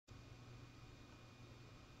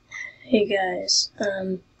Hey guys,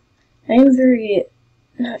 I'm very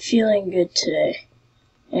not feeling good today,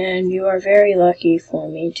 and you are very lucky for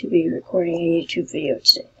me to be recording a YouTube video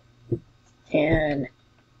today. And,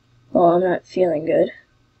 well, I'm not feeling good.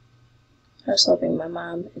 I was helping my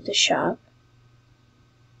mom at the shop,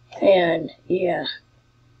 and yeah,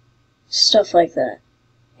 stuff like that.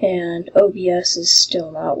 And OBS is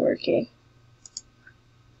still not working.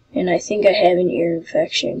 And I think I have an ear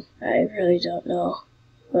infection. I really don't know.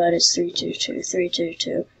 But it's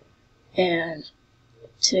 322. And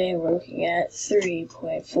today we're looking at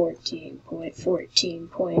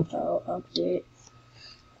 3.14.14.0 update.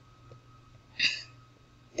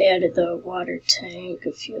 They added the water tank,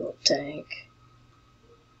 a fuel tank,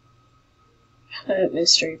 a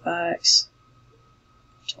mystery box,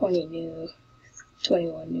 21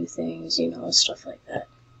 new things, stuff like that.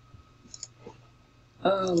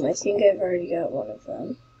 I think I've already got one of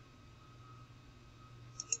them.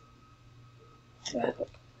 Wow.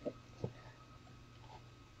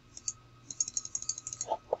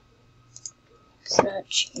 It's not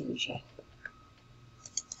changing.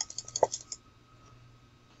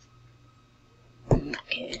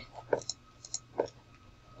 Okay.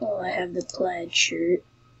 Well, I have the plaid shirt.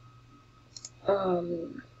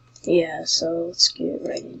 Yeah, so let's get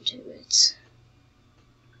right into it.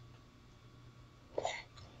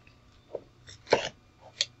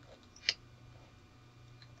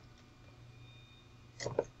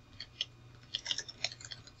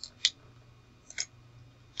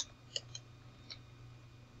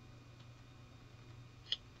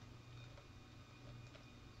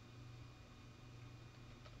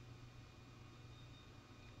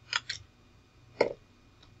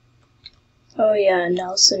 Oh yeah,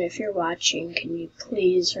 Nelson, if you're watching, can you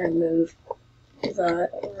please remove the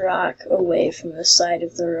rock away from the side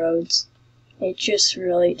of the roads? It just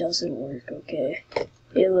really doesn't work, okay?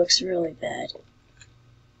 It looks really bad.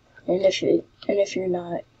 And if you're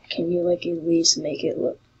not, can you at least make it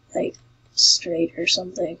look straight or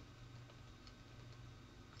something?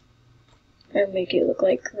 Or make it look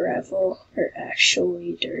like gravel or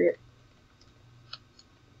actually dirt.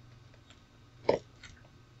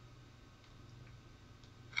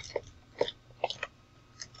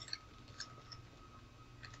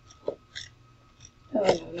 Oh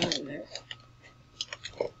no, not in there.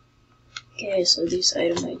 Okay, so these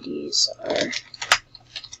item IDs are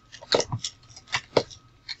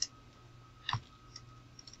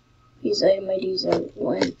These item IDs are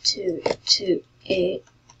 1228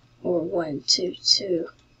 or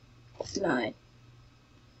 1229.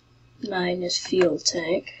 9 is fuel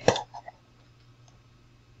tank.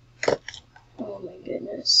 Oh my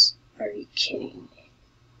goodness. Are you kidding me?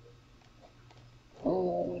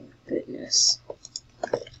 Oh my goodness.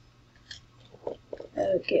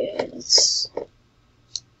 Okay, let's...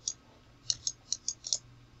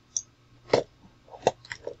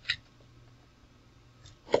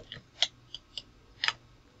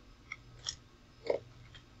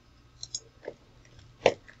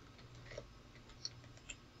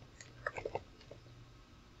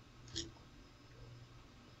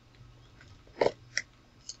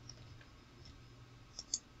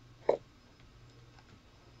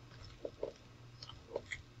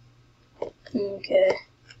 Okay.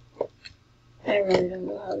 I really don't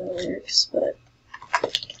know how that works, but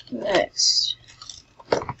next.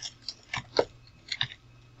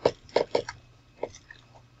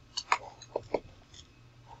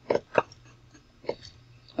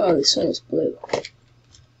 Oh, this one is blue.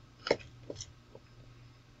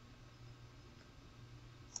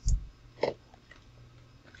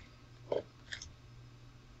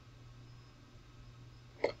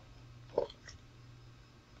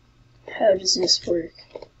 How does this work?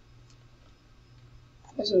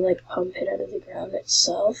 Does it pump it out of the ground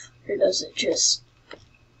itself, or does it just,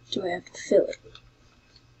 do I have to fill it?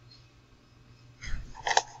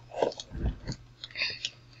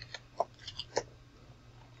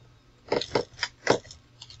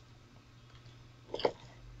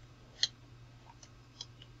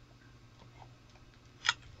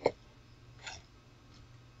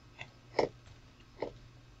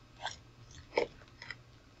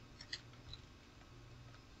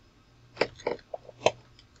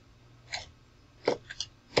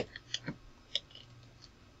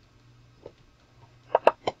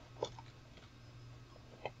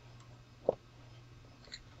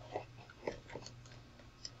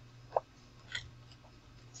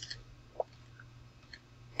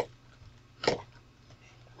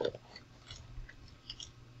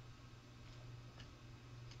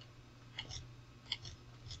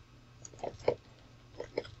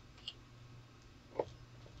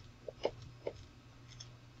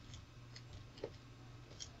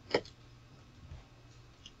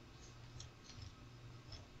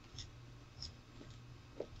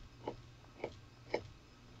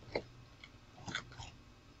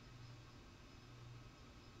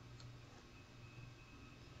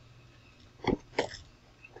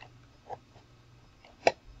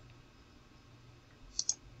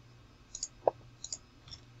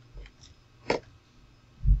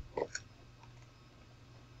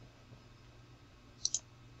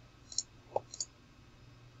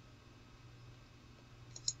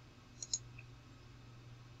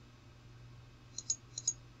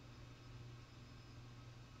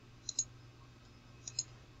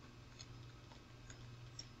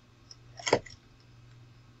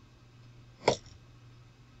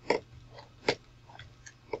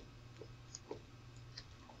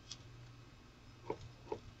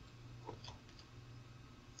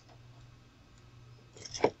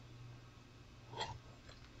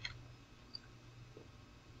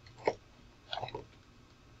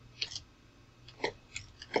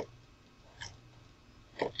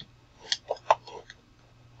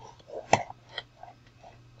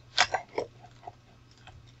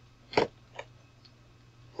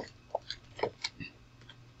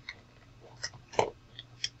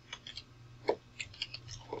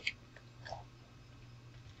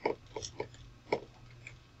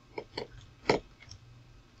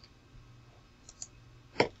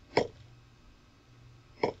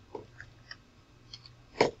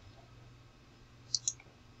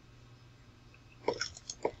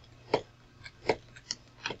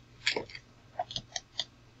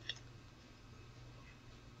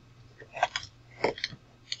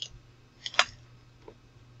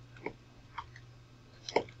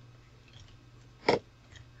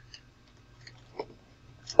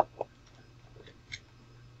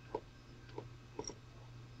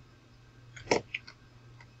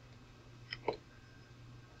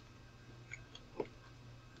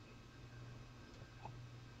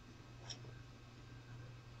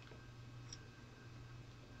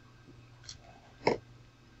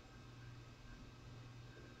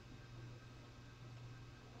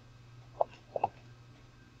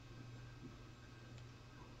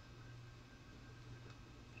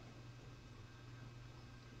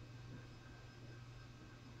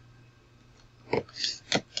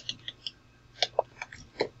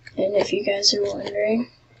 And if you guys are wondering,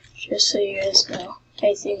 just so you guys know,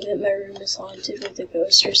 I think that my room is haunted with a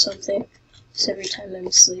ghost or something. So every time I'm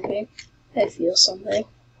sleeping, I feel something,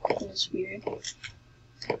 and it's weird.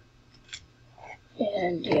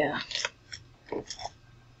 And yeah.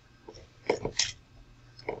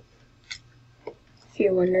 If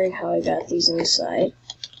you're wondering how I got these inside,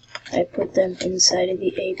 I put them inside of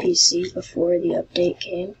the APC before the update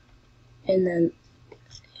came, and then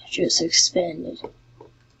it just expanded.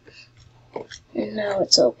 And now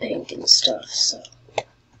it's all pink and stuff, so.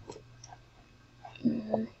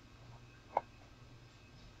 If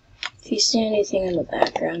you see anything in the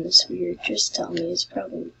background that's weird, just tell me. It's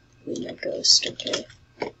probably my ghost, okay?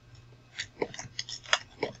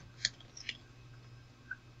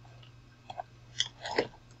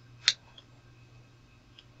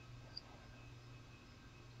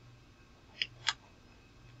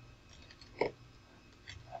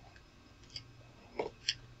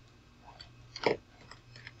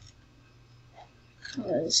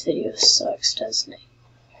 Oh, this video sucks, doesn't it?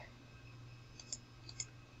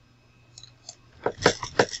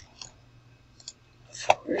 Of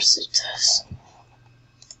course it does.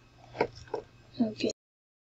 Okay,